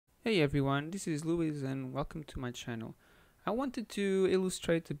Hey everyone, this is Luis and welcome to my channel. I wanted to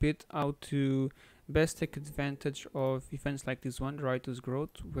illustrate a bit how to best take advantage of events like this one, Riotous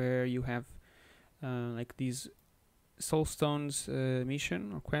Growth, where you have like these Soulstones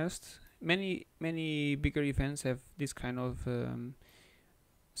mission or quest. Many bigger events have this kind of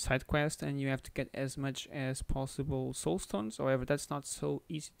side quest, and you have to get as much as possible Soulstones. However, that's not so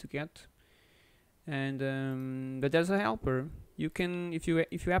easy to get, and but there's a helper. You can, if you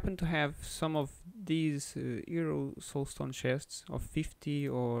happen to have some of these hero soulstone chests of 50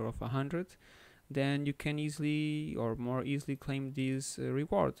 or of 100, then you can easily or more easily claim these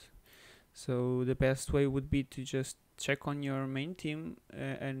rewards. So the best way would be to just check on your main team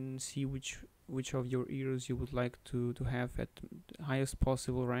and see which of your heroes you would like to have at the highest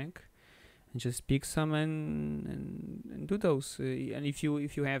possible rank, and just pick some and do those. And if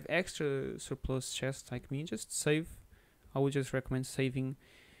you have extra surplus chests like me, just save. I would just recommend saving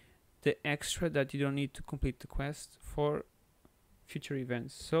the extra that you don't need to complete the quest for future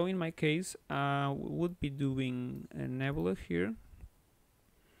events. So in my case, I would be doing a Nebula here,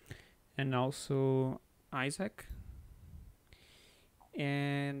 and also Isaac.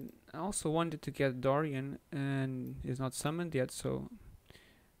 And I also wanted to get Dorian, and he's not summoned yet, so I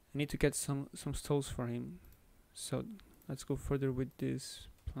need to get some souls for him. So let's go further with this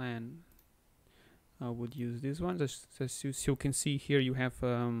plan. I would use this one. As you can see here, you have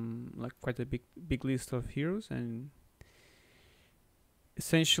like quite a big list of heroes, and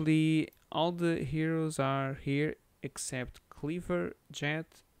essentially all the heroes are here except Cleaver,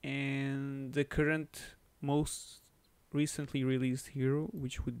 Jet, and the current most recently released hero,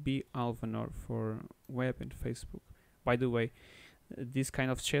 which would be Alvanor for web and Facebook. By the way, this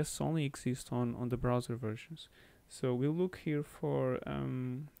kind of chests only exist on the browser versions. So we'll look here for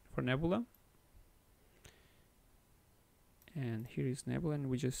Nebula, and here is Nebula, and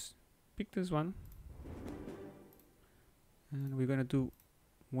we just pick this one, and we're gonna do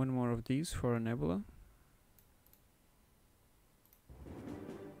one more of these for Nebula.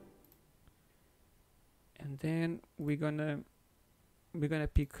 And then we're gonna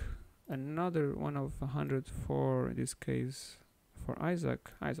pick another one of 100 for, in this case, for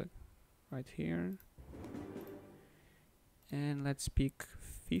Isaac right here, and let's pick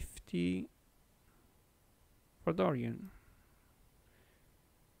 50 for Dorian.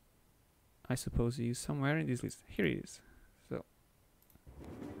 I suppose he is somewhere in this list. Here he is. So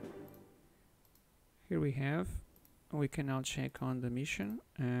here we have. We can now check on the mission,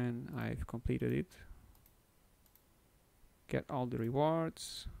 and I've completed it. Get all the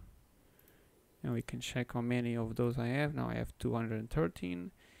rewards, and we can check how many of those I have. Now I have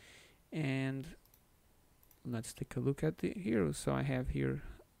 213, and let's take a look at the heroes. So I have here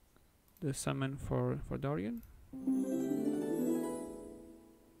the summon for Dorian.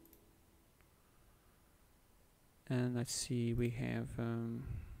 And let's see, we have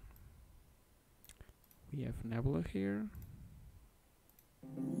Nebula here,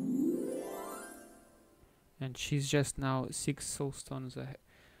 and she's just now 6 soulstones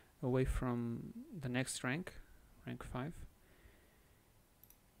away from the next rank 5.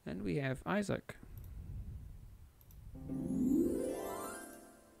 And we have Isaac.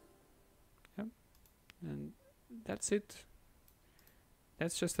 Yep. And that's it.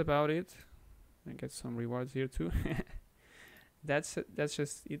 That's just about it. I get some rewards here too. That's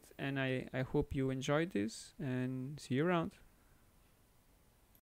just it, and I hope you enjoyed this, and see you around.